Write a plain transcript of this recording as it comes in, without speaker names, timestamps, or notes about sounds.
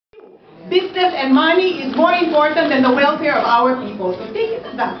Business and money is more important than the welfare of our people. So take it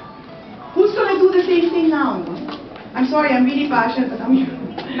as that. Who's going to do the same thing now? I'm sorry, I'm really passionate.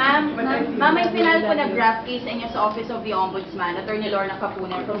 Ma'am, may final po na draft case inyo sa Office of the Ombudsman, Attorney Lorna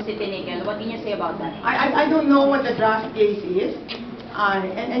Capuner from City Nickel. What can you say about that? I don't know what the draft case is.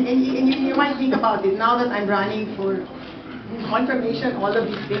 And you might think about it, now that I'm running for confirmation, all of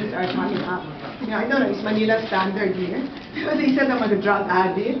these things are coming up. You know, I don't know, it's Manila standard here. Because they said I'm a drug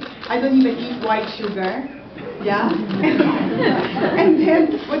addict. I don't even eat white sugar. Yeah? And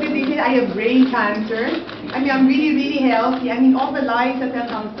then, what did they say? I have brain cancer. I mean, I'm really, really healthy. I mean, all the lies that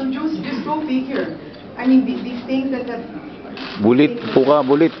have come. So just go figure. I mean, these things that have... Bulit po ka,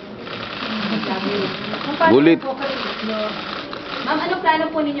 bulit. Bulit. Ma'am, ano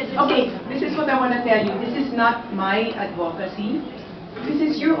plano po ninyo dun? Okay, this is what I want to tell you. This is not my advocacy. This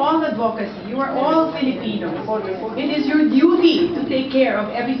is your all advocacy. You are all Filipinos. It is your duty to take care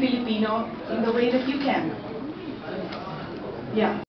of every Filipino in the way that you can. Yeah.